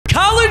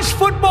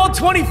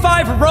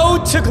25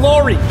 Road to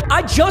Glory.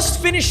 I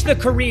just finished the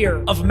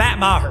career of Matt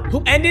Meagher,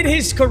 who ended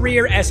his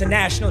career as a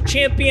national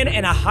champion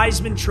and a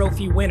Heisman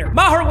Trophy winner.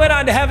 Meagher went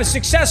on to have a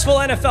successful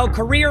NFL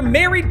career,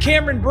 married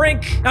Cameron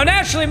Brink. Now,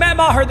 naturally, Matt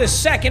Meagher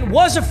II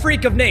was a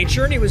freak of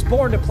nature, and he was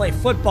born to play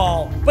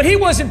football, but he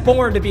wasn't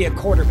born to be a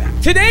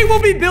quarterback. Today,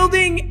 we'll be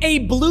building a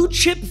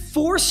blue-chip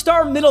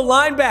 4-star middle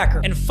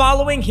linebacker and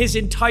following his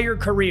entire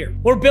career.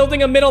 We're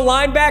building a middle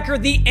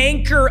linebacker, the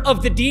anchor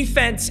of the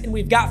defense, and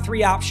we've got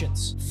 3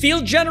 options: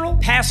 field general,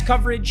 pass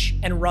coverage,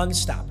 and run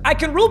stop. I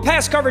can rule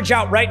pass coverage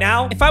out right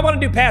now. If I want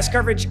to do pass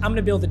coverage, I'm going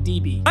to build a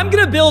DB. I'm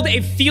going to build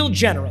a field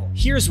general.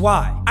 Here's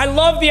why. I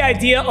love the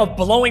idea of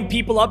blowing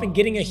people up and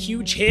getting a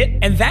huge hit,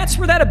 and that's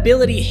where that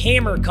ability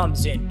hammer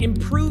comes in.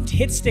 Improved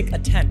hit stick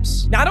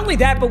attempts. Not only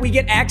that, but we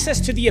get access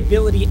to the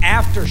ability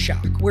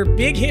aftershock, where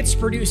big hits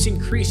produce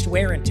increased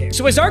wear and tear.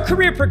 So as our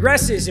career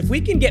progresses, if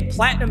we can get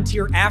platinum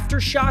tier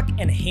aftershock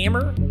and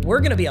hammer, we're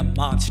going to be a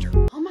monster.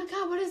 Oh my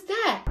God, what is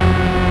that?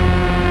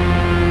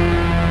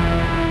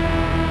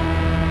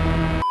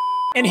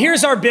 And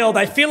here's our build.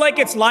 I feel like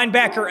it's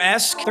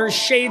linebacker-esque. There's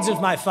shades of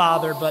my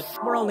father, but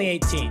we're only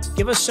 18.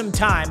 Give us some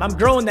time. I'm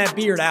growing that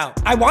beard out.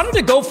 I wanted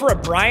to go for a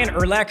Brian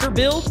Urlacher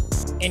build,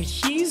 and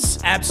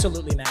he's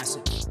absolutely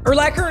massive.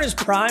 Urlacher in his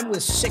prime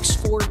was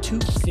 6'4",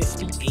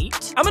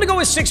 258. I'm gonna go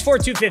with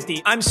 6'4",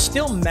 250. I'm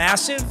still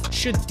massive.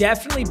 Should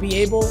definitely be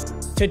able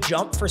to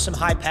jump for some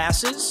high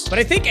passes. But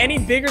I think any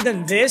bigger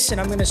than this,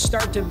 and I'm gonna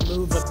start to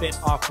move a bit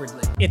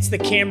awkwardly. It's the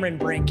Cameron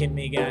Brink in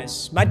me,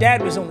 guys. My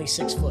dad was only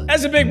 6 foot.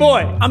 As a big boy,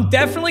 I'm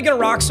definitely gonna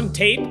rock some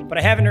tape, but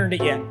I haven't earned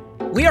it yet.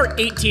 We are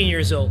 18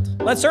 years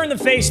old. Let's earn the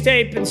face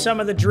tape and some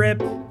of the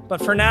drip.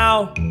 But for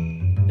now,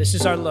 this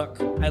is our look.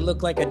 I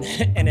look like an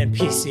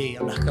NPC,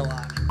 I'm not gonna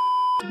lie.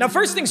 Now,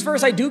 first things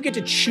first, I do get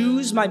to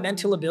choose my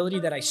mental ability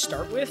that I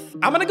start with.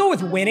 I'm gonna go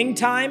with winning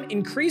time,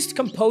 increased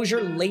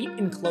composure late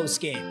in close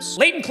games.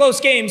 Late in close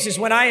games is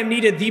when I am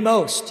needed the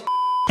most.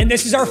 And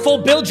this is our full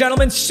build,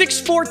 gentlemen,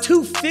 6'4",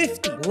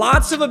 250.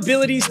 Lots of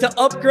abilities to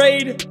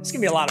upgrade. It's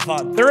gonna be a lot of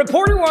fun. The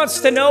reporter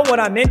wants to know what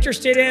I'm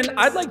interested in.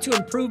 I'd like to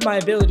improve my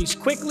abilities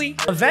quickly.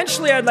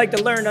 Eventually, I'd like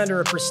to learn under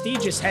a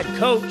prestigious head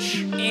coach.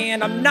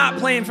 And I'm not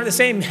playing for the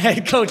same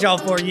head coach all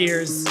 4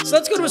 years. So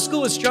let's go to a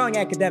school with strong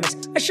academics.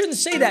 I shouldn't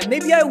say that.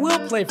 Maybe I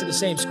will play for the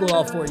same school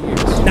all 4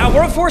 years. Now,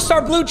 we're a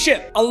 4-star blue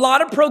chip. A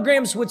lot of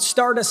programs would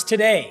start us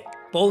today.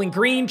 Bowling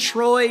Green,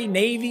 Troy,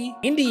 Navy,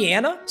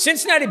 Indiana,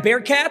 Cincinnati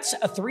Bearcats,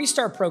 a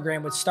 3-star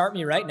program would start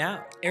me right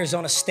now.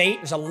 Arizona State,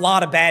 there's a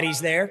lot of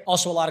baddies there.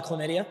 Also a lot of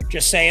chlamydia,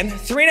 just saying.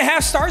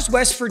 3.5 stars,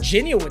 West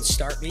Virginia would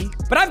start me.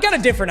 But I've got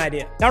a different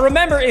idea. Now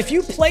remember, if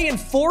you play in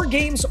 4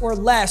 games or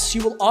less,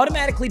 you will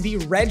automatically be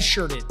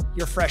redshirted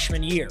your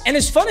freshman year. And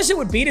as fun as it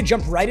would be to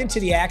jump right into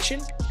the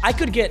action, I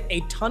could get a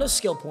ton of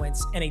skill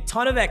points and a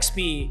ton of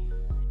XP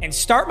and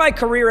start my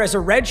career as a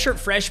redshirt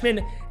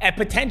freshman at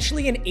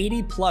potentially an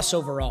 80+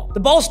 overall. The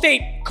Ball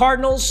State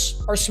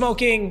Cardinals are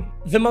smoking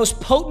the most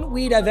potent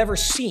weed I've ever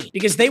seen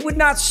because they would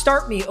not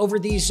start me over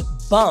these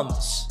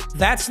bums.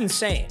 That's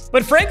insane.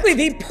 But frankly,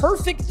 the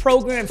perfect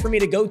program for me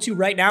to go to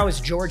right now is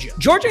Georgia.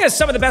 Georgia has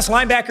some of the best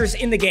linebackers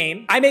in the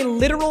game. I'm a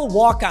literal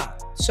walk-on,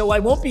 so I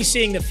won't be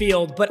seeing the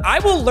field, but I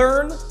will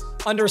learn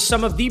under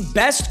some of the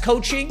best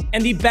coaching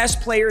and the best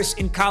players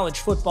in college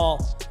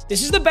football.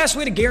 This is the best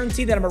way to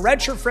guarantee that I'm a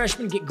redshirt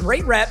freshman, get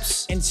great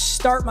reps, and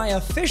start my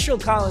official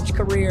college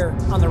career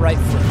on the right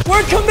foot.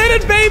 We're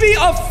committed, baby!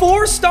 A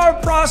 4-star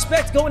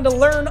prospect going to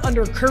learn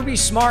under Kirby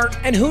Smart.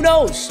 And who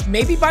knows,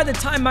 maybe by the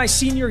time my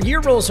senior year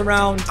rolls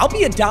around, I'll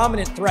be a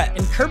dominant threat,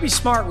 and Kirby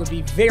Smart would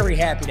be very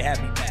happy to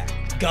have me back.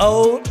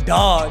 Go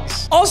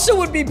Dogs. Also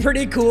would be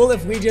pretty cool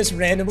if we just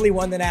randomly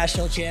won the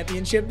national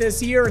championship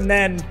this year and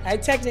then I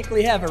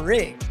technically have a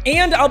ring.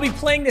 And I'll be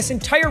playing this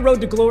entire road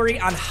to glory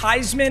on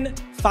Heisman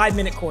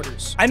 5-minute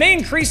quarters. I may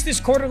increase this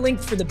quarter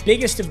length for the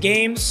biggest of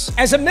games.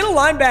 As a middle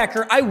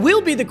linebacker, I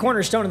will be the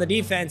cornerstone of the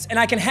defense and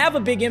I can have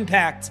a big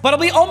impact, but I'll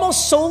be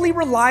almost solely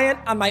reliant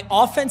on my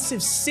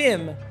offensive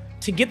sim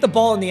to get the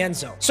ball in the end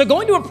zone. So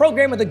going to a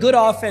program with a good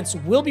offense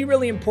will be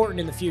really important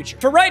in the future.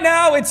 For right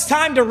now, it's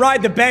time to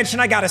ride the bench,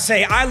 and I gotta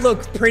say, I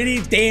look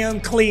pretty damn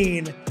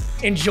clean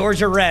in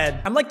Georgia red.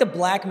 I'm like the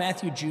black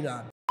Matthew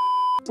Judon.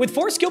 With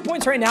 4 skill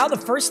points right now, the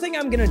first thing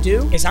I'm gonna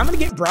do is I'm gonna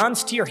get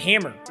bronze tier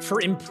hammer for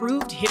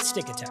improved hit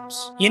stick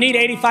attempts. You need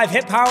 85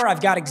 hit power,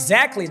 I've got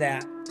exactly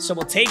that. So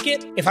we'll take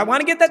it. If I want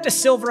to get that to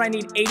silver, I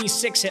need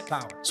 86 hit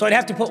power. So I'd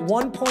have to put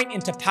 1 point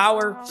into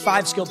power,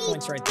 5 skill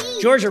points right there.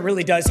 Georgia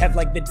really does have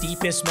like the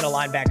deepest middle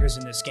linebackers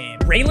in this game.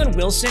 Raylan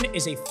Wilson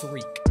is a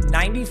freak.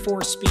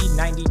 94 speed,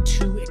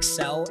 92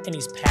 excel, and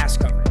he's pass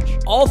coverage.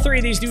 All 3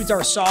 of these dudes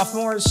are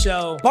sophomores,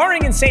 so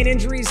barring insane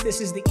injuries,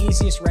 this is the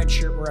easiest red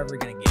shirt we're ever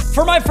gonna get.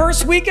 For my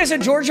first week as a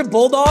Georgia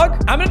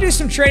Bulldog, I'm gonna do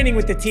some training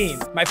with the team.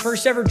 My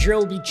first ever drill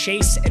will be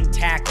chase and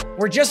tackle.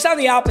 We're just on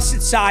the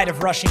opposite side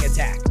of rushing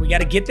attack. We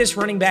gotta get this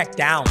running back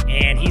down,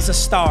 and he's a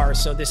star,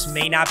 so this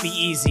may not be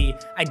easy.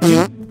 I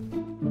do.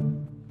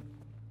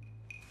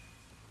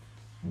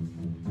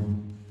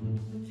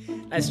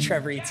 That's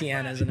Trevor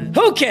Etienne, isn't it?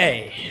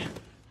 Okay.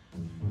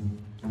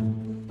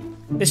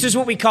 This is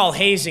what we call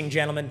hazing,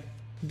 gentlemen.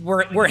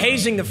 We're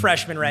hazing the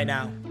freshmen right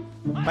now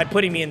by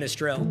putting me in this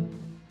drill.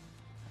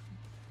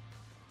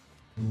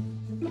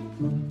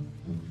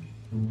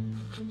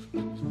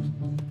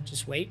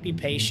 Just wait, be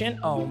patient.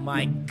 Oh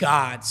my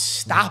God,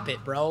 stop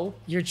it, bro.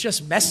 You're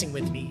just messing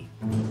with me.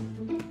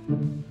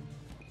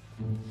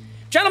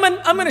 Gentlemen,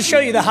 I'm gonna show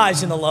you the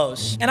highs and the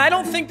lows. And I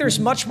don't think there's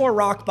much more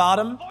rock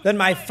bottom than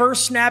my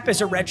first snap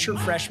as a redshirt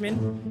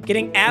freshman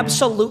getting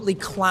absolutely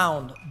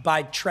clowned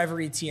by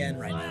Trevor Etienne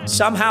right now.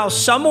 Somehow,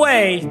 some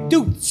way,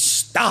 dude,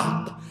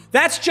 stop.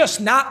 That's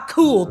just not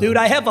cool, dude.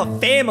 I have a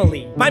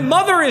family. My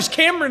mother is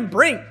Cameron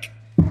Brink.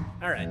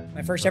 All right,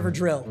 my first ever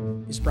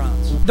drill is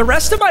bronze. The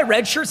rest of my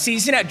redshirt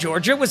season at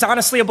Georgia was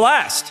honestly a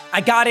blast.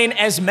 I got in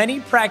as many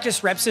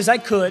practice reps as I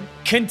could,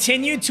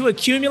 continued to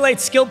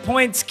accumulate skill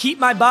points, keep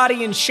my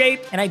body in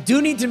shape, and I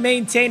do need to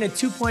maintain a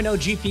 2.0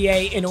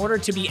 GPA in order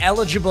to be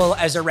eligible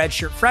as a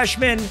redshirt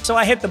freshman, so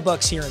I hit the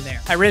books here and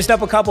there. I rizzed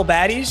up a couple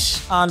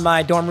baddies on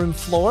my dorm room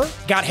floor,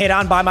 got hit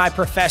on by my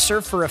professor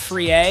for a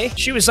free A.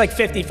 She was like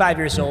 55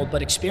 years old,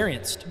 but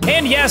experienced.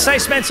 And yes, I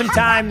spent some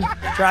time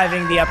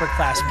driving the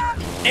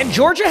upperclassmen. And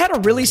Georgia had a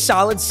really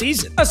solid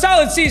season. A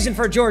solid season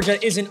for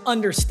Georgia is an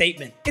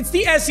understatement. It's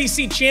the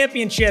SEC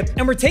championship,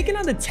 and we're taking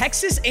on the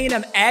Texas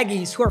A&M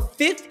Aggies, who are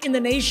 5th in the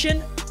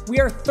nation.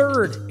 We are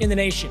 3rd in the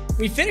nation.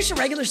 We finished the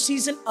regular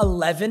season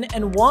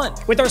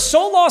 11-1, with our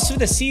sole loss of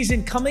the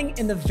season coming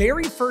in the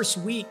very first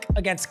week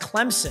against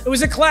Clemson. It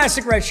was a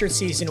classic redshirt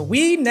season.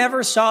 We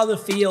never saw the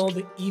field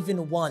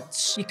even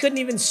once. You couldn't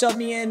even sub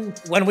me in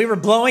when we were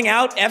blowing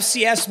out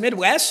FCS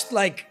Midwest.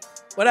 Like,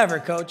 whatever,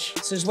 coach.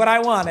 This is what I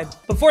wanted.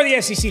 Before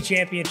the SEC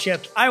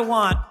championship, I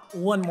want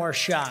one more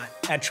shot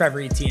at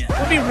Trevor Etienne. It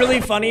would be really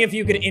funny if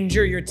you could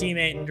injure your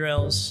teammate in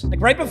drills.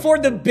 Like right before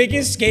the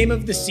biggest game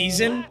of the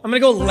season, I'm gonna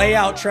go lay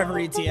out Trevor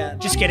Etienne.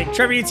 Just kidding.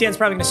 Trevor Etienne's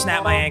probably gonna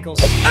snap my ankles.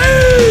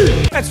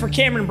 Ah! That's for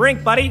Cameron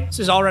Brink, buddy. This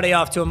is already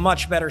off to a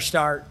much better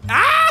start.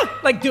 Ah!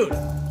 Like, dude,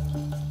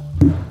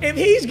 if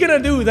he's gonna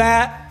do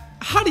that,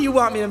 how do you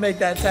want me to make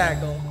that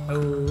tackle?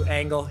 Oh,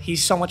 angle.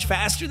 He's so much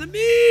faster than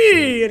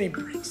me, and he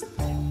breaks it.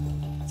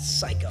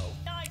 Psycho.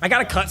 I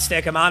got a cut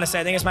stick. I'm honest.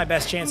 I think it's my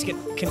best chance to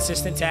get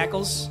consistent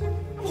tackles.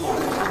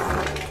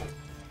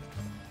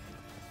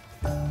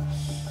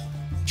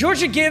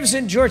 Georgia gives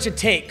and Georgia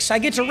takes. I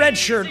get to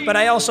redshirt, but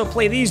I also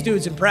play these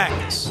dudes in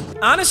practice.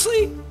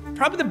 Honestly,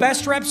 probably the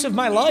best reps of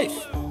my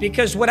life,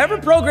 because whatever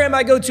program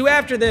I go to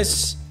after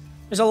this,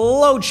 there's a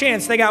low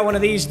chance they got one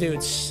of these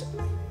dudes.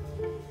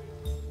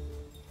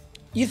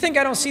 You think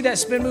I don't see that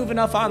spin move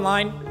enough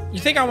online? You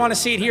think I want to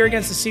see it here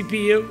against the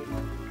CPU?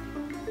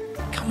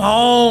 Come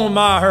on,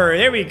 Meagher.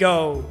 There we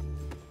go.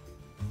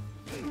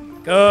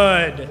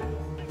 Good.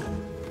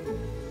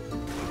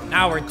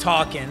 Now we're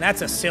talking.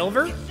 That's a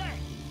silver.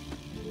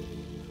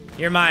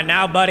 You're mine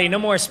now, buddy. No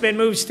more spin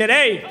moves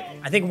today.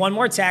 I think one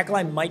more tackle,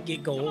 I might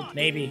get gold.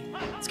 Maybe.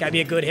 It's got to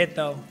be a good hit,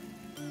 though.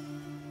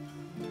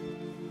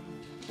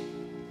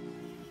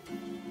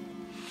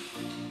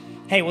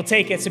 Hey, we'll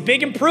take it. It's a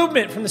big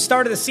improvement from the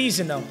start of the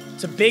season, though.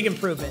 It's a big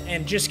improvement.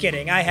 And just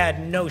kidding, I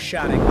had no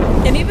shot at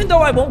it. And even though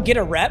I won't get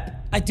a rep,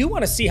 I do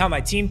want to see how my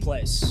team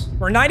plays.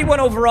 We're 91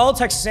 overall,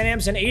 Texas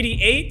A&M's an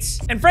 88.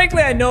 And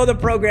frankly, I know the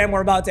program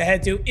we're about to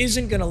head to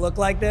isn't going to look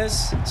like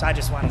this. So I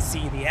just want to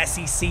see the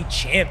SEC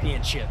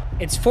championship.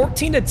 It's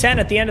 14-10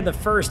 at the end of the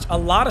first. A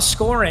lot of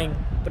scoring,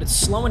 but it's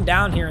slowing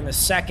down here in the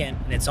second.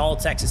 And it's all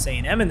Texas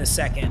A&M in the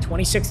second.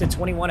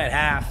 26-21 at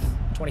half.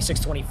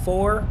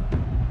 26-24.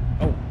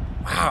 Oh.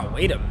 Wow,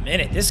 wait a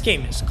minute. This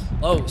game is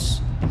close.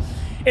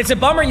 It's a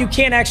bummer you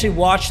can't actually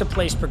watch the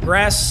plays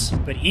progress,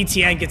 but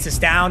Etienne gets us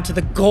down to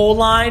the goal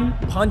line,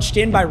 punched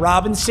in by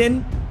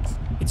Robinson.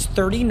 It's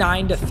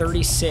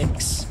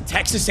 39-36.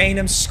 Texas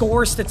A&M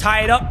scores to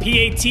tie it up.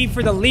 PAT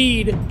for the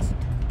lead.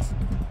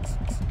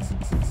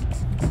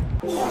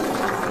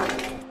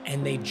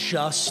 And they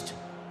just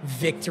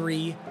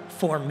victory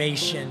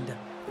formationed.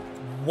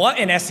 What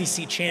an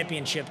SEC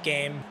championship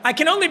game. I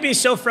can only be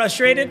so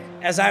frustrated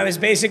as I was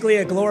basically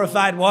a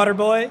glorified water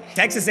boy.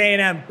 Texas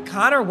A&M,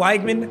 Connor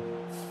Weigman,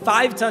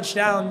 5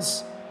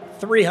 touchdowns,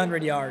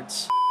 300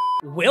 yards.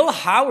 Will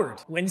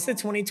Howard wins the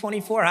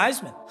 2024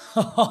 Heisman.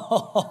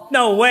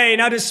 No way.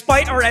 Now,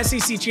 despite our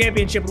SEC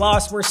championship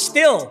loss, we're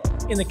still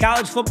in the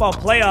college football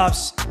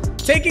playoffs,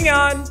 taking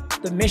on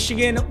the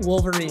Michigan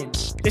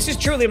Wolverines. This is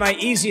truly my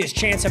easiest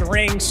chance at a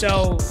ring,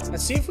 so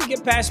let's see if we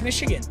get past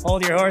Michigan.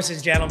 Hold your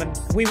horses, gentlemen.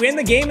 We win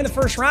the game in the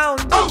first round,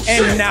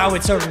 and now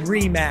it's a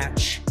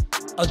rematch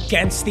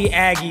against the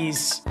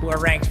Aggies, who are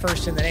ranked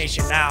 1st in the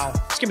nation now.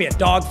 It's gonna be a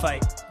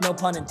dogfight, no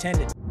pun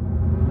intended.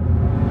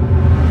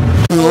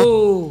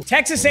 Oh,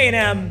 Texas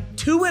A&M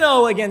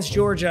 2-0 against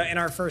Georgia in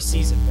our first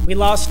season. We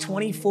lost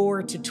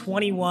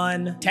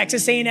 24-21.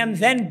 Texas A&M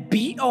then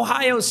beat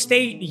Ohio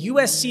State.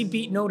 USC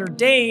beat Notre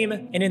Dame.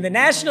 And in the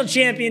national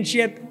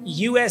championship,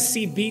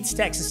 USC beats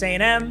Texas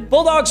A&M.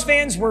 Bulldogs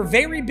fans were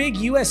very big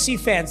USC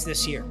fans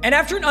this year. And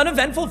after an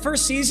uneventful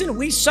first season,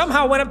 we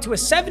somehow went up to a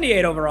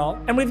 78 overall.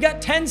 And we've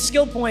got 10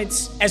 skill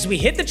points as we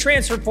hit the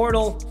transfer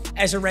portal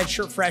as a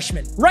redshirt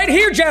freshman. Right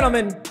here,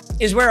 gentlemen,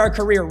 is where our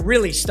career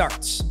really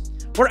starts.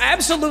 We're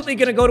absolutely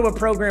going to go to a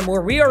program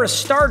where we are a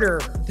starter.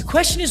 The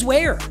question is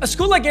where? A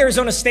school like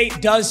Arizona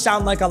State does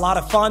sound like a lot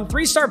of fun.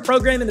 3-star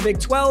program in the Big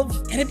 12,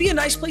 and it'd be a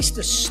nice place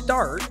to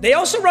start. They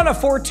also run a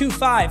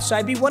 4-2-5, so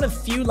I'd be one of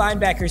few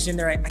linebackers in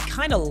there. I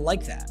kind of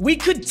like that. We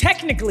could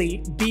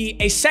technically be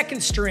a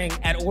second string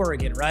at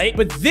Oregon, right?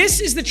 But this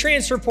is the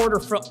transfer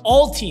portal for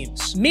all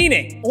teams,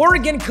 meaning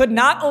Oregon could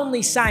not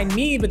only sign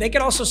me, but they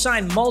could also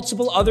sign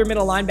multiple other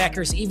middle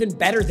linebackers even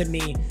better than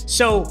me.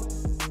 So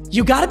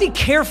you got to be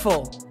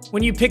careful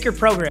when you pick your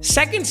program.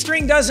 Second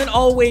string doesn't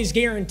always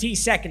guarantee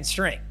second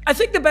string. I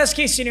think the best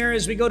case scenario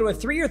is we go to a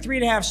 3 or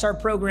 3.5 star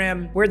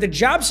program where the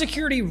job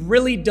security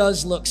really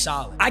does look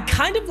solid. I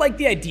kind of like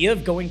the idea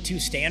of going to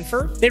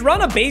Stanford. They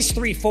run a base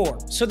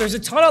 3-4, so there's a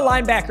ton of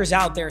linebackers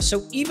out there.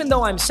 So even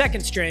though I'm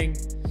second string,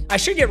 I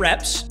should get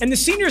reps. And the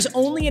senior's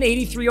only an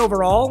 83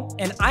 overall,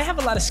 and I have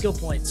a lot of skill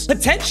points.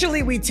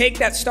 Potentially, we take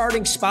that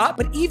starting spot,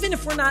 but even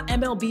if we're not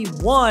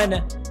MLB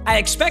 1, I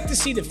expect to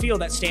see the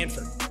field at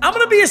Stanford. I'm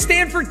gonna be a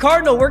Stanford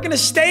Cardinal. We're gonna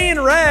stay in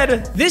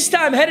red. This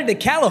time headed to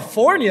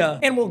California,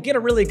 and we'll get a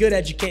really good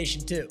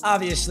education too.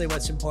 Obviously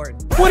what's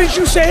important. What did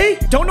you say?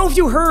 Don't know if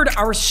you heard,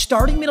 our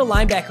starting middle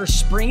linebacker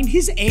sprained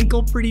his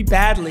ankle pretty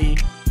badly.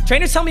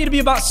 Trainers tell me to be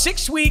about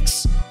 6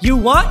 weeks. You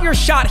want your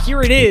shot,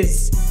 here it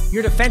is.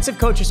 Your defensive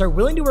coaches are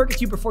willing to work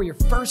with you before your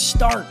first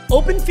start.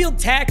 Open field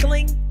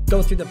tackling,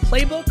 go through the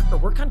playbook, or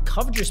work on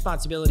coverage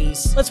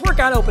responsibilities. Let's work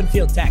on open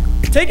field tackle.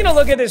 Taking a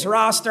look at this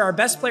roster, our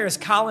best player is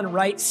Colin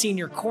Wright,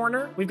 senior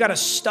corner. We've got a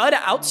stud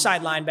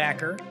outside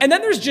linebacker. And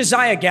then there's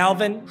Josiah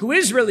Galvin, who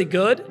is really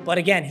good, but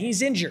again,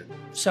 he's injured.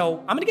 So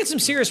I'm gonna get some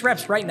serious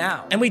reps right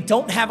now. And we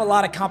don't have a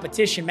lot of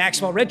competition.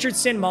 Maxwell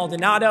Richardson,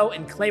 Maldonado,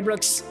 and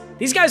Claybrooks.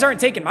 These guys aren't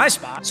taking my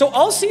spot. So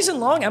all season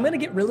long, I'm gonna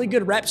get really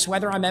good reps,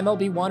 whether I'm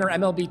MLB 1 or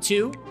MLB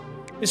 2.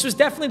 This was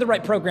definitely the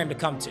right program to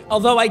come to.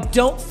 Although I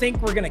don't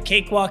think we're gonna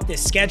cakewalk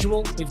this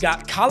schedule. We've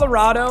got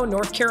Colorado,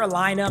 North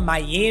Carolina,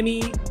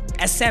 Miami,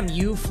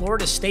 SMU,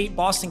 Florida State,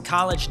 Boston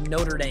College,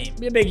 Notre Dame.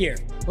 Be a big year.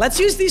 Let's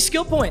use these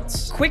skill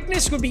points.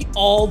 Quickness would be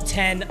all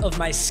 10 of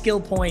my skill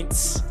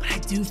points, but I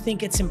do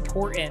think it's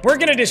important. We're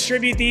gonna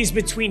distribute these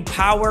between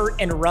power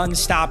and run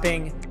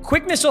stopping.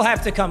 Quickness will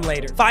have to come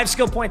later. 5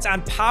 skill points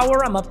on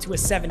power, I'm up to a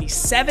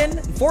 77.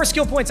 4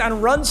 skill points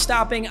on run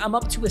stopping, I'm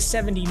up to a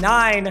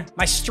 79.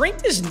 My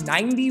strength is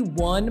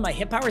 91, my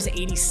hit power is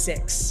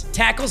 86.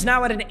 Tackles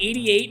now at an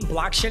 88, and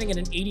block shedding at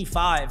an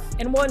 85.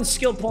 And 1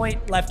 skill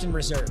point left in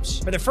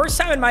reserves. For the first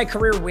time in my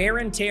career, wear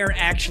and tear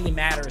actually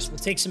matters. We'll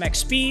take some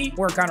XP,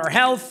 work on our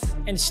health,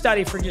 and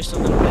study for just a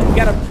little bit. We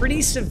got a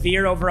pretty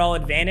severe overall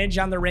advantage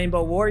on the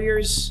Rainbow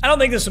Warriors. I don't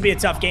think this will be a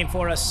tough game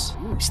for us.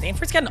 Ooh,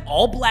 Stanford's got an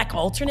all-black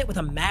alternate with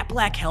a matte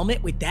black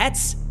helmet. Wait,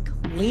 that's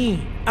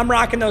clean. I'm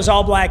rocking those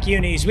all-black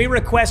unis. We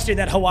requested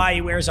that Hawaii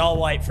wears all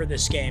white for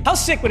this game. How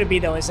sick would it be,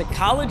 though, as a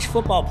college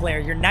football player,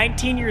 you're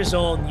 19 years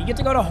old, and you get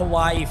to go to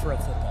Hawaii for a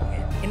football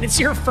game? And it's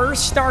your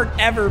first start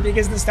ever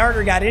because the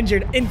starter got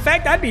injured. In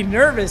fact, I'd be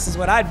nervous is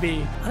what I'd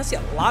be. Honestly,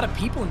 a lot of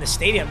people in the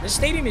stadium. This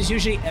stadium is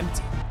usually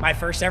empty. My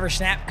first ever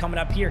snap coming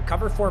up here.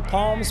 Cover 4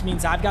 palms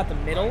means I've got the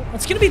middle.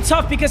 It's gonna be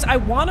tough because I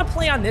wanna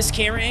play on this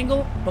camera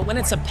angle, but when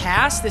it's a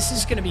pass, this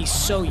is gonna be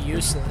so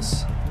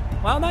useless.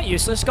 Well, not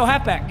useless, go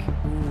halfback.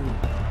 Ooh.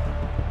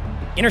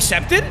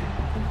 Intercepted?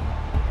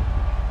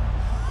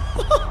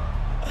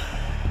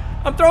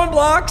 I'm throwing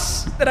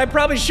blocks that I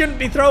probably shouldn't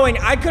be throwing.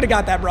 I could have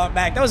got that brought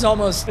back. That was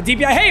almost a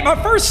DPI. Hey, my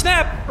first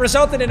snap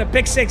resulted in a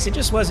pick 6. It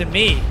just wasn't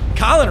me.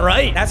 Colin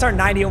Wright, that's our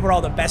 90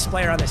 overall, the best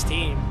player on this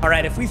team. All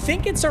right, if we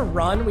think it's a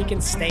run, we can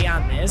stay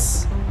on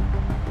this.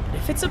 But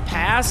if it's a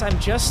pass, I'm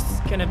just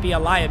gonna be a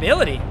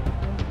liability.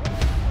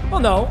 Well,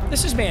 no,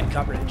 this is man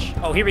coverage.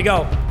 Oh, here we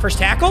go. First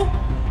tackle?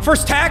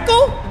 First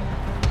tackle?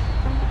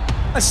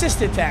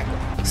 Assisted tackle.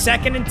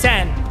 2nd and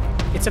 10.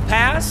 It's a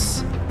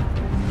pass.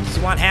 Does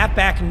he want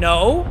halfback?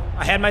 No.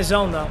 I had my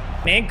zone, though.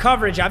 Man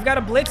coverage. I've got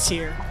a blitz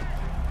here.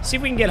 See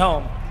if we can get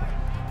home.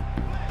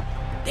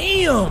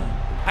 Damn.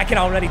 I can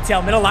already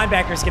tell. Middle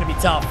linebacker is going to be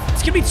tough.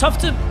 It's going to be tough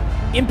to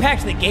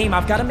impact the game.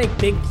 I've got to make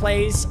big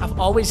plays. I've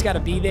always got to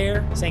be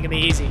there. This ain't going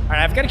to be easy. All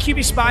right, I've got a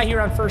QB spy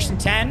here on 1st and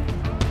 10.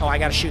 Oh, I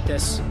got to shoot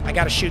this. I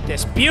got to shoot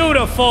this.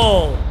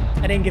 Beautiful.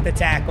 I didn't get the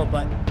tackle,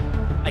 but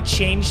I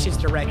changed his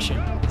direction.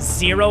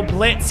 0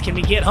 blitz. Can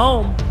we get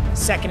home?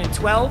 2nd and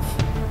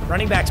 12.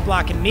 Running back's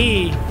blocking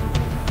me.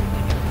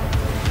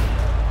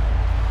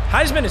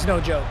 Heisman is no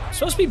joke. I'm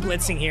supposed to be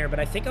blitzing here, but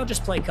I think I'll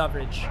just play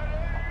coverage.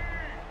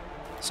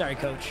 Sorry,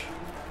 coach.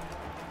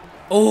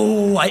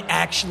 Oh, I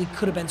actually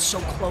could have been so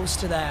close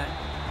to that.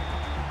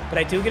 But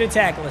I do get a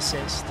tackle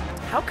assist.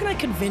 How can I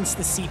convince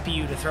the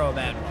CPU to throw a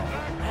bad ball?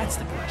 That's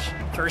the question.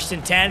 1st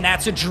and 10,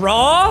 that's a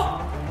draw.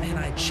 Man,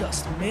 I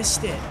just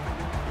missed it.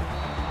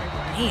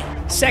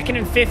 Damn. 2nd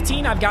and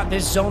 15, I've got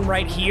this zone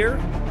right here.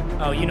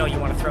 Oh, you know you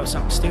want to throw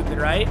something stupid,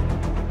 right?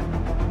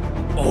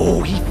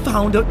 Oh, he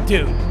found a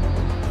dude.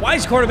 Why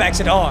is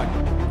quarterback's a dog?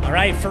 All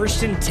right,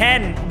 1st and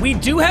 10. We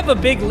do have a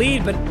big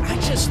lead, but I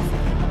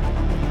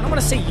don't want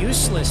to say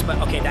useless, but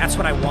okay, that's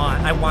what I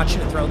want. I want you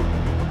to throw.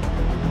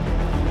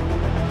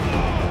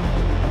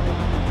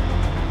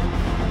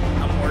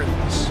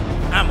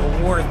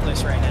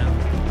 worthless right now.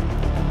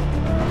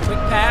 Quick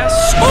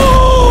pass.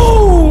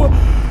 Oh!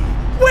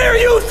 Where are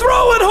you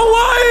throwing,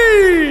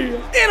 Hawaii?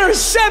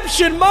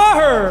 Interception,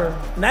 Meagher.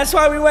 And that's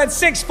why we went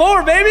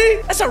 6-4,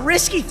 baby. That's a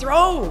risky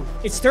throw.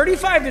 It's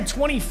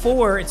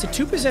 35-24. It's a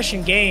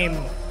 2-possession game.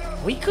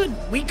 We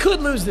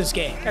could lose this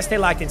game. Gotta stay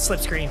locked in. Slip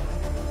screen.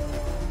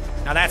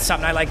 Now that's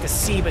something I like to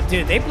see, but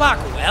dude, they block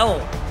well.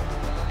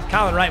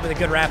 Colin Wright with a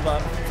good wrap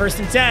up. 1st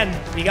and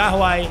 10. We got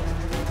Hawaii.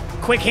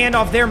 Quick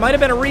handoff there. Might have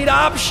been a read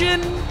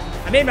option.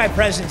 I made my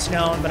presence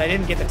known, but I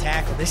didn't get the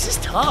tackle. This is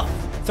tough.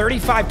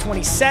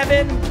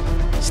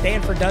 35-27.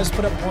 Stanford does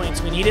put up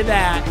points. We needed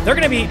that.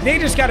 They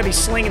just got to be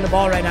slinging the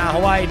ball right now.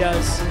 Hawaii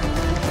does.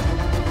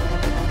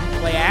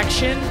 Play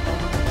action.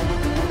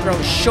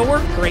 Throw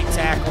short. Great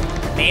tackle.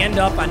 Manned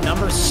up on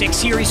number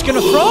 6 here. He's going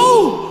to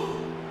throw.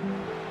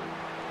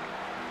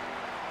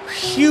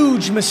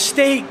 Huge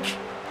mistake.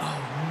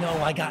 Oh,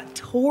 no. I got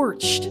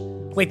torched.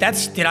 Wait,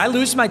 did I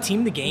lose my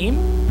team the game?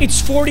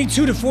 It's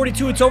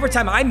 42-42. It's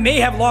overtime. I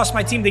may have lost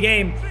my team the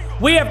game.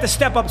 We have to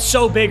step up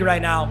so big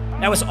right now.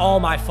 That was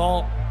all my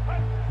fault.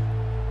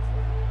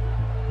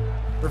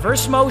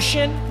 Reverse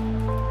motion.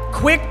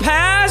 Quick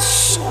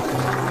pass.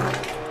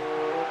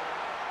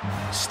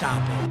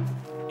 Stop it.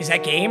 Is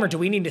that game or do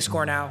we need to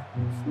score now?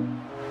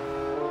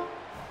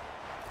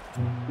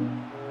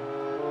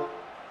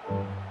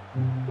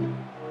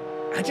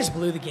 I just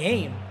blew the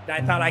game.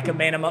 I thought I could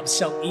man them up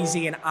so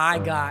easy and I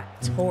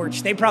got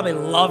torched. They probably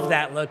love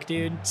that look,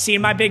 dude.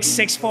 Seeing my big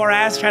 6'4"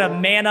 ass try to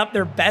man up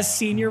their best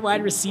senior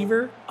wide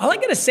receiver. All I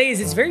gotta say is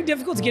it's very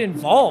difficult to get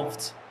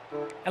involved.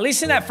 At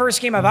least in that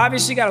first game, I've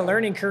obviously got a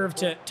learning curve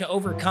to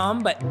overcome,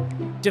 but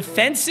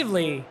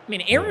defensively, I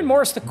mean, Aaron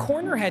Morris, the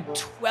corner, had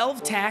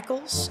 12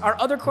 tackles. Our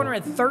other corner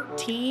had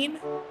 13.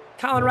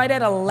 Colin Wright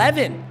had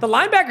 11. The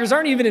linebackers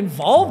aren't even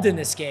involved in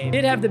this game.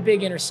 Did have the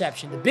big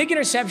interception. The big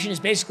interception is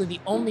basically the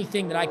only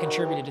thing that I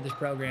contributed to this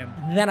program.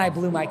 Then I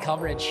blew my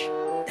coverage.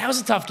 That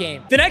was a tough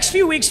game. The next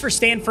few weeks for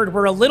Stanford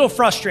were a little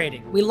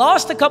frustrating. We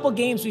lost a couple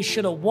games we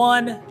should have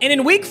won. And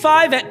in week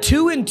 5 at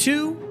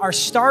 2-2, our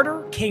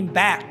starter came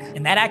back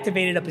and that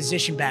activated a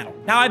position battle.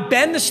 Now I've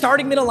been the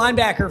starting middle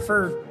linebacker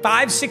for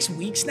 5-6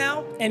 weeks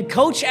now. And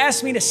coach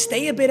asked me to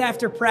stay a bit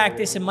after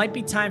practice. It might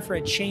be time for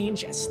a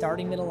change at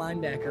starting middle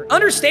linebacker.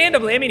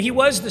 Understandably, I mean, he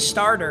was the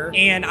starter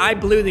and I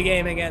blew the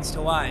game against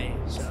Hawaii.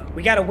 So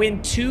we got to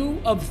win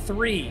 2 of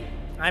 3.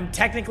 I'm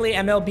technically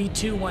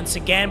MLB II once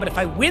again, but if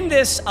I win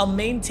this, I'll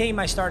maintain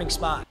my starting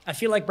spot. I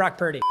feel like Brock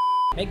Purdy.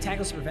 Make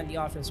tackles to prevent the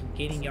offense from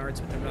gaining yards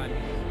with the run.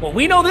 Well,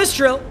 we know this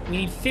drill. We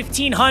need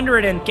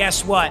 1,500, and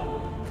guess what?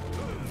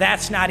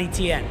 That's not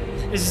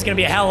ETN. This is going to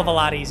be a hell of a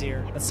lot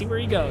easier. Let's see where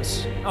he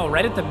goes. Oh,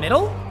 right at the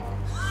middle?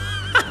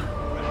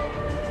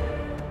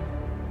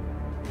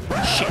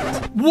 Shit.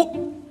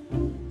 Whoa.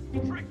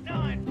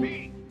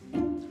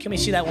 Can we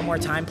see that one more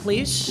time,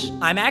 please?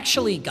 I'm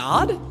actually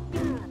God?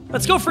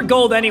 Let's go for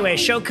gold anyway.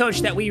 Show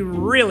coach that we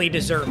really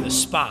deserve the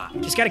spot.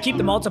 Just got to keep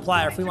the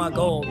multiplier if we want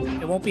gold.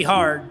 It won't be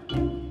hard.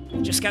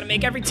 Just got to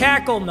make every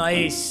tackle.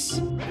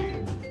 Nice.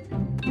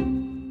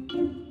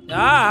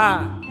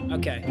 Ah,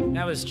 okay.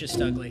 That was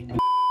just ugly.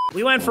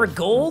 We went for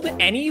gold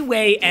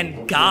anyway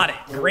and got it.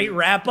 Great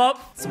wrap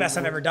up. It's the best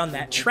I've ever done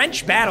that.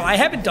 Trench battle. I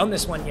haven't done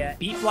this one yet.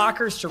 Beat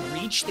blockers to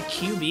reach the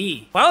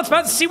QB. Well, it's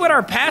about to see what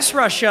our pass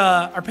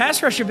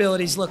rush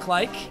abilities look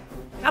like.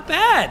 Not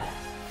bad.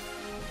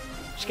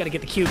 Just got to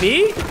get the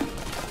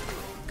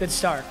QB. Good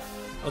start.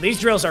 Well, these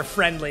drills are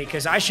friendly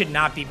because I should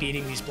not be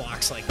beating these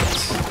blocks like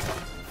this.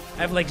 I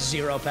have like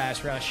 0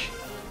 pass rush.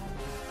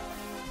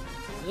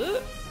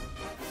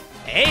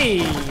 Hey,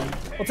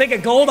 we'll take a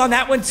gold on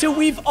that one too.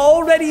 We've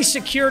already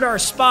secured our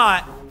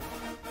spot,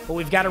 but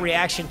we've got a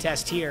reaction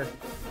test here.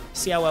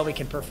 See how well we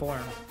can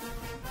perform.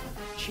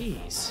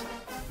 Jeez.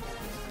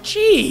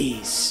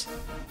 Jeez.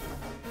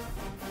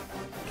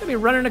 Gonna be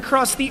running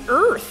across the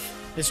earth.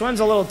 This one's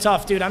a little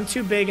tough, dude. I'm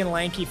too big and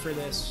lanky for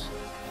this.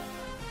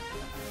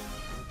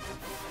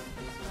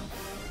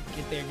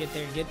 Get there, get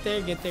there, get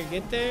there, get there,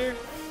 get there.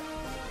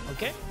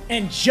 Okay.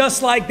 And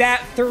just like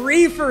that,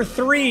 3 for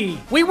 3.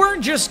 We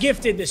weren't just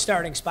gifted the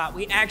starting spot.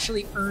 We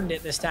actually earned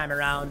it this time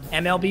around.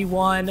 MLB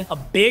won. A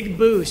big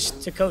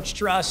boost to Coach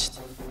Trust.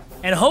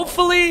 And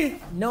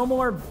hopefully, no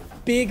more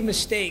big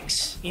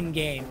mistakes in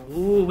game.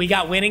 Ooh, we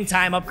got winning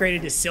time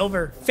upgraded to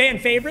silver. Fan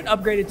favorite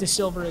upgraded to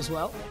silver as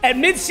well. At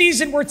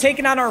midseason, we're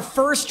taking on our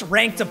first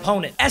ranked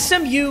opponent.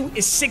 SMU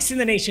is 6th in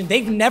the nation.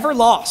 They've never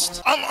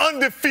lost. I'm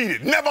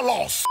undefeated, never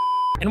lost.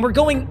 And we're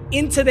going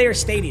into their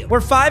stadium. We're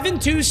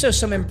 5-2, so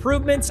some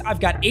improvements. I've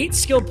got 8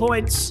 skill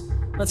points.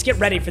 Let's get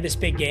ready for this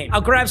big game.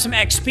 I'll grab some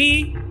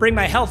XP, bring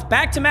my health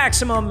back to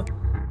maximum,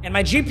 and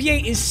my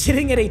GPA is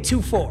sitting at a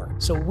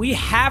 2.4. So we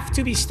have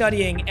to be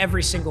studying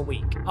every single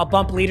week. I'll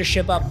bump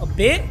leadership up a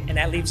bit, and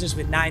that leaves us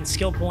with 9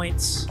 skill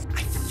points.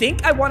 I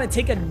think I want to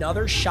take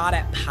another shot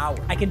at power.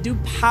 I can do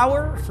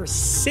power for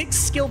 6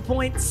 skill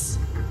points.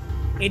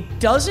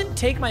 It doesn't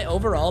take my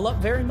overall up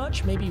very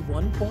much, maybe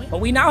 1 point. But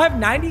we now have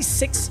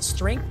 96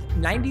 strength,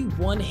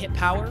 91 hit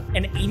power,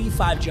 and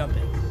 85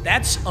 jumping.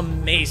 That's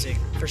amazing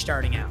for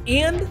starting out.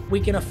 And we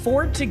can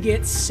afford to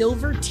get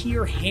silver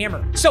tier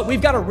hammer. So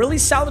we've got a really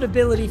solid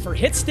ability for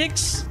hit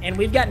sticks, and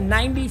we've got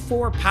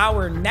 94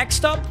 power.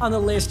 Next up on the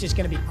list is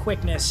gonna be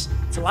quickness.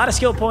 It's a lot of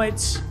skill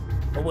points,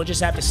 but we'll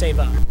just have to save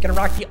up. Gonna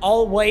rock the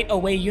all-white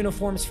away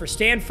uniforms for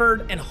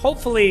Stanford, and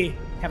hopefully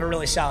have a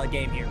really solid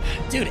game here.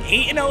 Dude,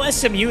 8-0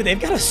 SMU, they've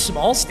got a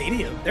small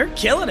stadium. They're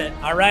killing it.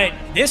 All right,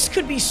 this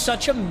could be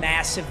such a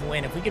massive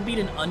win if we could beat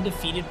an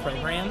undefeated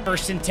program.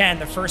 1st and 10,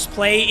 the first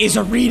play is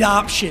a read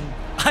option.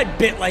 I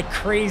bit like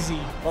crazy.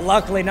 But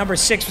luckily, number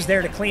 6 was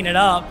there to clean it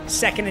up.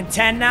 2nd and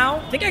 10 now.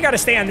 I think I gotta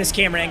stay on this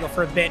camera angle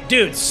for a bit.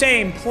 Dude,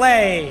 same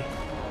play.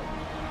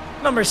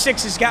 Number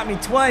 6 has got me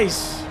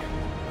twice.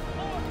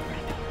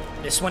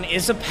 This one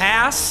is a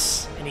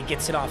pass, and he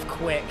gets it off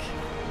quick.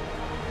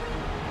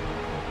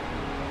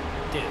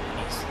 Dude,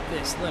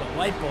 this little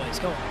white boy is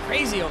going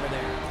crazy over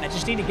there. I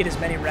just need to get as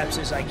many reps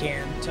as I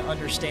can to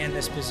understand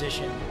this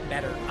position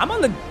better. I'm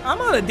on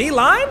the D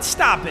line.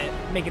 Stop it.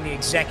 I'm making the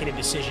executive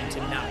decision to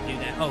not do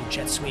that. Oh,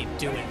 jet sweep,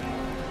 do it.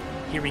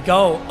 Here we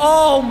go.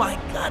 Oh my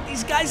God,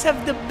 these guys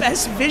have the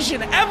best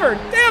vision ever.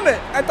 Damn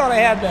it, I thought I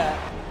had that.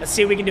 Let's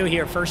see what we can do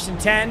here. 1st and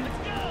 10.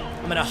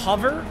 I'm gonna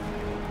hover.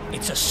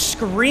 It's a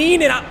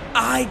screen, and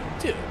I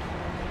do.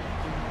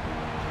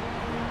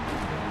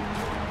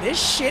 This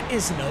shit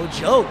is no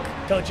joke.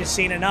 Coach has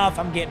seen enough.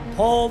 I'm getting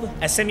pulled.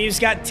 SMU's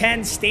got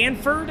 10.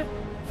 Stanford,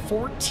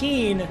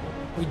 14.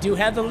 We do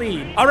have the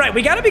lead. All right,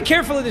 we got to be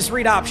careful of this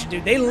read option,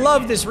 dude. They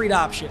love this read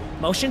option.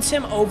 Motions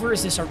him over.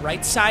 Is this a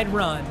right side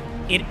run?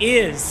 It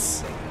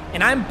is.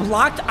 And I'm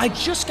blocked. I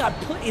just got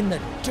put in the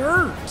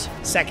dirt.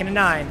 2nd and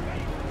 9.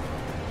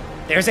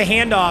 There's a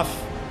handoff.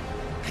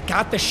 I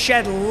got the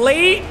shed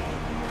late.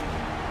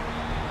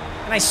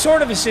 And I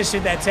sort of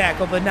assisted that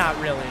tackle, but not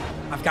really.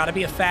 I've got to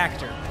be a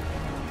factor.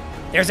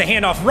 There's a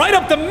handoff right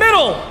up the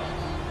middle.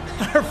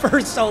 Our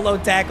first solo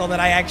tackle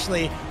that I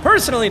actually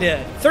personally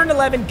did. 3rd and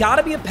 11,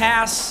 gotta be a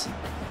pass.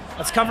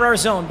 Let's cover our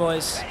zone,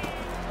 boys.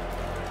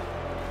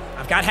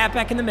 I've got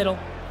halfback in the middle.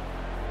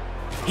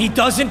 He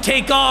doesn't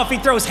take off. He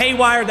throws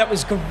haywire. That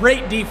was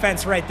great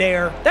defense right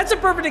there. That's a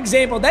perfect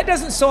example. That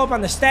doesn't show up on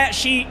the stat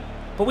sheet,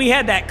 but we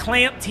had that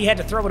clamped. He had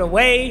to throw it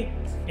away,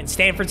 and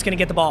Stanford's gonna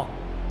get the ball.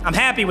 I'm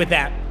happy with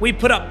that. We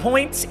put up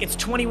points. It's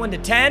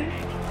 21-10.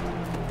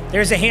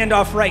 There's a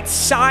handoff right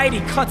side. He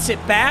cuts it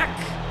back.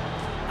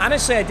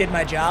 Honestly, I did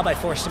my job. I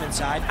forced him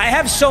inside. I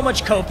have so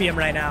much copium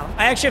right now.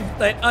 I actually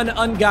have an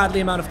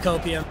ungodly amount of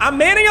copium. I'm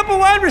manning up a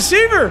wide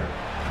receiver.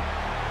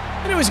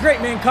 And it was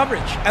great man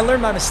coverage. I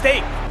learned my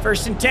mistake.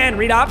 1st and 10,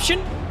 read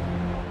option.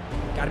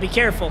 Gotta be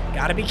careful.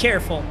 Gotta be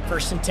careful.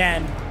 1st and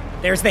 10.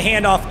 There's the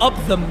handoff up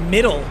the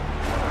middle.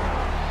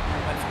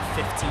 Went for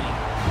 15.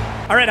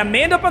 All right, I'm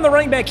manned up on the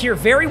running back here.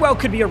 Very well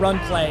could be a run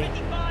play.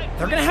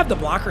 They're gonna have the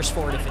blockers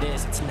for it if it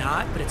is. It's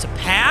not, but it's a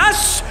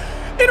pass.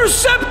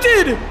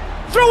 Intercepted!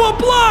 Throw a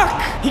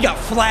block! He got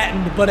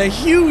flattened, but a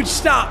huge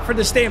stop for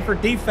the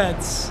Stanford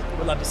defense.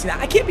 We'd love to see that.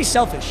 I can't be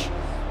selfish.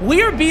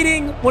 We are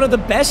beating one of the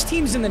best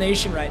teams in the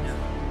nation right now.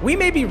 We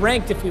may be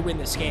ranked if we win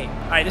this game.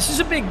 All right, this is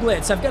a big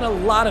blitz. I've got a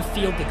lot of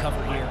field to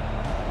cover here.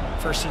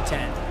 1st and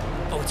 10.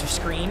 Oh, it's a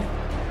screen.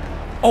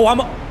 Oh,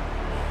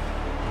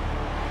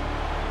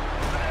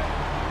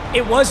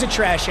 it was a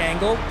trash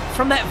angle.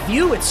 From that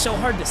view, it's so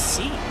hard to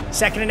see.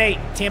 2nd and 8,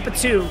 Tampa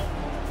 2.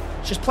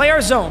 Just play our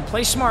zone,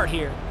 play smart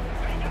here.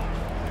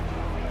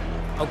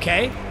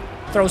 Okay,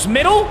 throws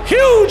middle,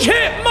 huge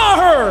hit,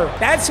 Meagher!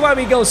 That's why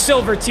we go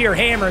silver tier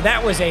hammer.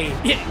 That was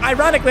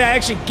ironically, I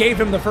actually gave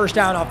him the first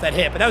down off that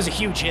hit, but that was a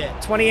huge hit.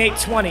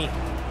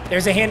 28-20,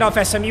 there's a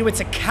handoff SMU,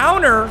 it's a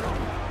counter,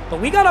 but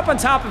we got up on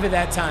top of it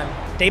that time.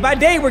 Day by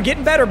day, we're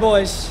getting better,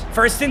 boys.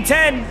 1st and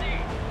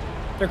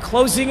 10, they're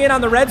closing in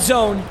on the red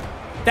zone.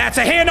 That's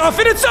a handoff,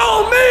 and it's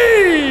all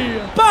me!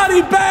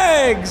 Body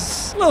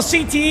bags! Little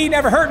CTE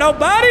never hurt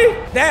nobody.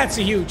 That's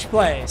a huge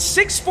play.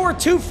 6'4",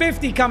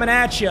 250 coming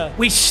at you.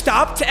 We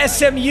stopped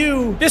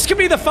SMU. This could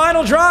be the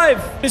final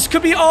drive. This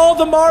could be all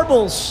the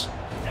marbles.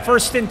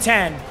 1st and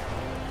 10.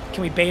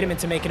 Can we bait him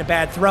into making a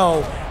bad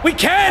throw? We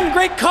can!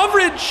 Great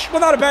coverage!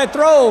 Well, not a bad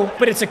throw,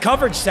 but it's a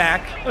coverage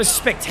sack. That was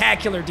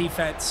spectacular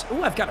defense.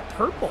 Ooh, I've got a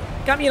purple.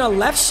 Got me in a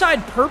left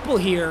side purple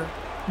here.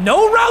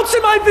 No routes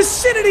in my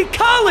vicinity,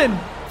 Colin!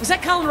 Was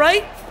that Colin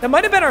Wright? That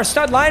might have been our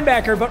stud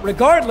linebacker, but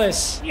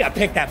regardless, you gotta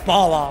pick that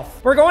ball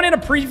off. We're going in a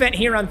prevent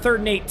here on 3rd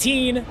and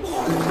 18.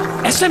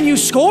 SMU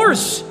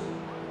scores!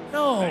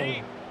 No.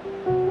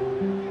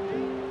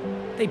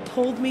 They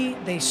pulled me,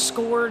 they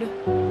scored,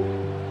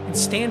 and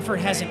Stanford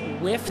hasn't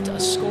whiffed a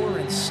score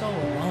in so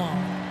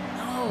long.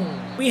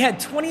 No. We had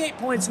 28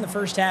 points in the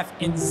first half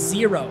and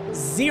zero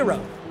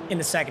in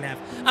the second half.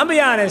 I'll be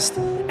honest,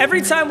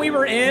 every time we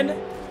were in,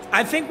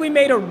 I think we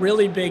made a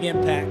really big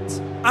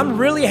impact. I'm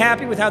really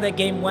happy with how that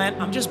game went.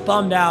 I'm just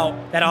bummed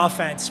out that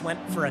offense went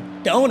for a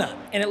donut.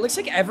 And it looks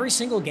like every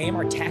single game,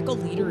 our tackle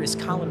leader is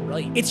Colin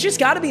Wright. It's just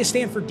gotta be a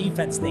Stanford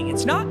defense thing.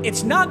 It's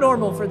not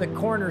normal for the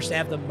corners to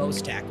have the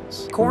most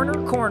tackles.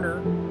 Corner,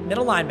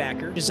 middle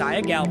linebacker,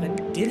 Josiah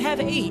Galvin did have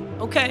 8,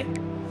 okay.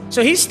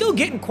 So he's still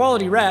getting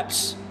quality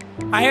reps.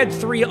 I had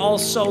 3 all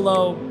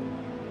solo.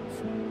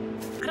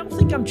 I don't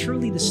think I'm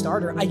truly the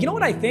starter. You know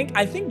what I think?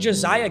 I think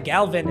Josiah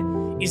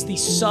Galvin is the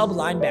sub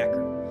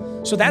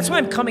linebacker. So that's why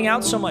I'm coming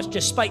out so much,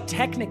 despite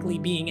technically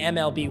being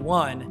MLB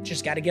 1.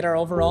 Just got to get our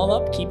overall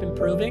up, keep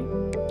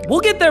improving. We'll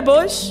get there,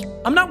 boys.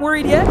 I'm not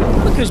worried yet.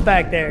 Look who's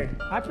back there.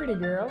 Hi, pretty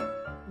girl.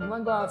 You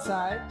want to go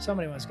outside?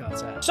 Somebody wants to go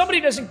outside. Somebody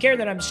doesn't care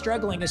that I'm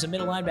struggling as a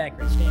middle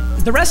linebacker at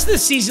Stanford. The rest of the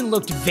season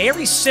looked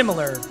very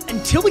similar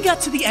until we got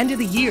to the end of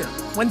the year,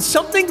 when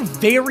something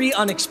very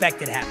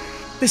unexpected happened.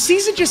 The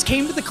season just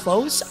came to the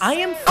close. I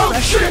am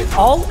freshman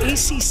all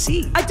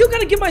ACC. I do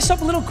gotta give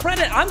myself a little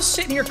credit. I'm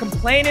sitting here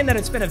complaining that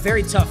it's been a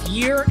very tough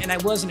year and I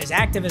wasn't as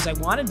active as I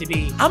wanted to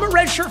be. I'm a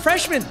redshirt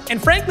freshman,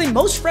 and frankly,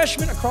 most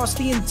freshmen across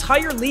the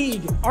entire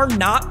league are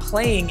not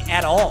playing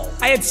at all.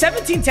 I had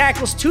 17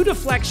 tackles, 2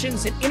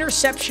 deflections, an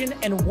interception,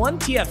 and 1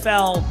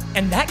 TFL,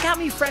 and that got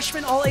me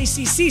freshman all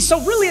ACC.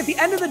 So really, at the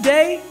end of the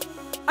day,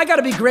 I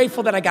gotta be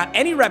grateful that I got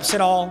any reps at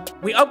all.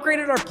 We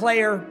upgraded our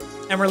player,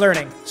 and we're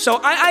learning. So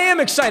I am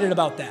excited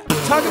about that.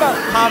 Talk about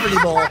Poverty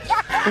Bowl.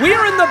 We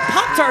are in the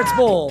Pop-Tarts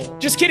Bowl.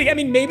 Just kidding. I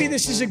mean, maybe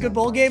this is a good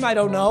bowl game. I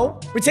don't know.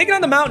 We're taking on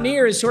the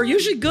Mountaineers, who are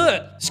usually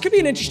good. This could be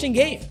an interesting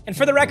game. And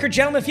for the record,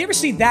 gentlemen, if you ever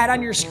see that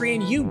on your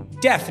screen, you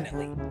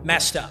definitely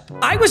messed up.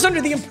 I was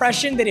under the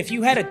impression that if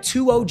you had a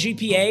 2.0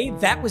 GPA,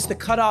 that was the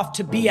cutoff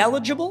to be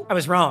eligible. I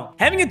was wrong.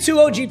 Having a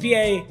 2.0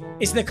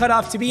 GPA is the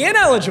cutoff to be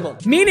ineligible,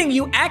 meaning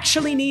you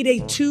actually need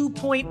a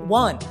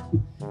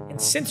 2.1. And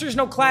since there's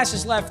no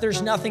classes left,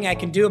 there's nothing I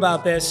can do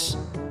about this.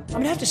 I'm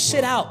gonna have to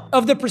sit out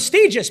of the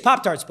prestigious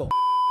Pop-Tarts Bowl.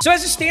 So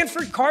as a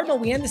Stanford Cardinal,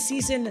 we end the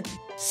season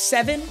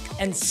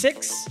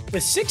 7-6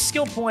 with 6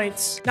 skill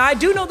points. Now, I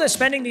do know that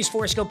spending these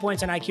 4 skill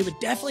points on IQ would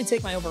definitely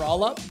take my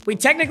overall up. We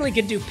technically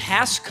could do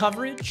pass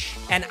coverage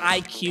and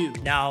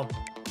IQ. Now,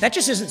 that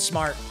just isn't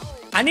smart.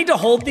 I need to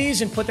hold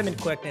these and put them in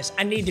quickness.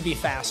 I need to be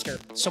faster.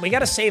 So we got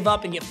to save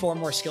up and get 4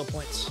 more skill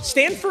points.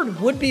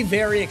 Stanford would be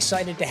very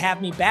excited to have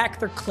me back.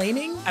 They're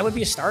claiming I would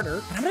be a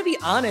starter. But I'm going to be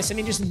honest. I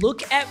mean, just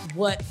look at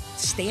what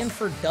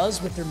Stanford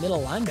does with their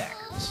middle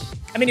linebackers.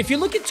 I mean, if you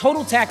look at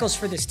total tackles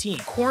for this team,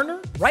 corner,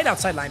 right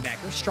outside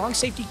linebacker, strong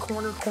safety,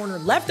 corner,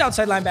 left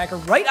outside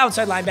linebacker, right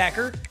outside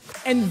linebacker,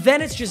 and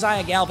then it's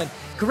Josiah Galvin.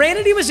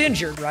 Granted, he was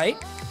injured,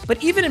 right?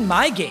 But even in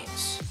my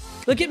games,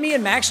 look at me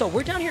and Maxwell.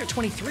 We're down here at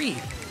 23.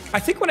 I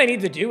think what I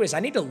need to do is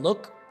I need to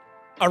look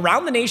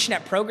around the nation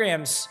at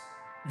programs.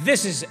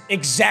 This is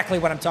exactly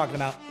what I'm talking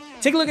about.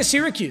 Take a look at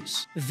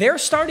Syracuse. Their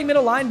starting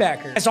middle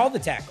linebacker has all the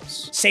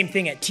tackles. Same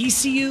thing at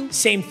TCU,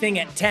 same thing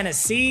at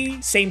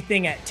Tennessee, same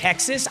thing at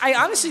Texas. I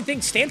honestly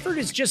think Stanford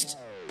is just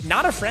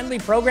not a friendly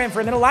program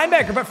for a middle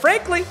linebacker. But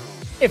frankly,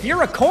 if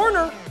you're a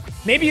corner,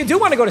 maybe you do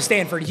want to go to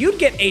Stanford. You'd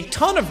get a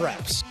ton of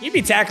reps. You'd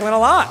be tackling a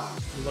lot.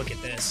 Look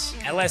at this.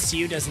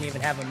 LSU doesn't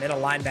even have a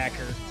middle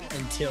linebacker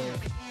until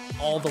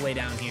all the way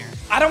down here.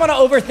 I don't want to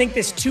overthink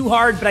this too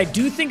hard, but I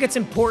do think it's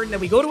important that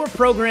we go to a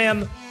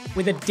program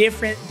with a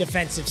different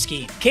defensive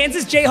scheme.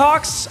 Kansas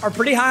Jayhawks are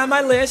pretty high on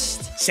my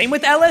list. Same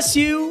with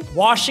LSU.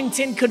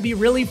 Washington could be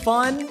really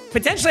fun.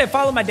 Potentially I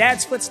follow my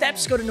dad's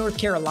footsteps, go to North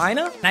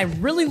Carolina. And I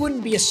really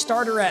wouldn't be a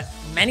starter at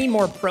many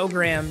more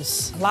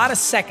programs. A lot of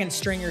second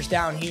stringers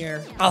down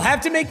here. I'll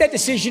have to make that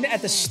decision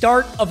at the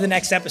start of the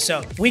next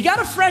episode. We got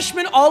a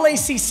freshman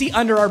All-ACC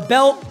under our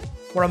belt.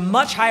 We're a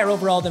much higher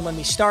overall than when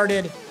we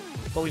started,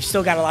 but we've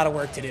still got a lot of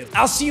work to do.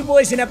 I'll see you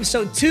boys in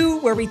episode 2,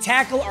 where we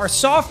tackle our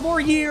sophomore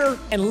year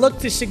and look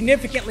to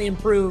significantly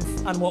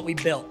improve on what we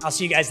built. I'll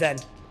see you guys then.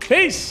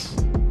 Peace.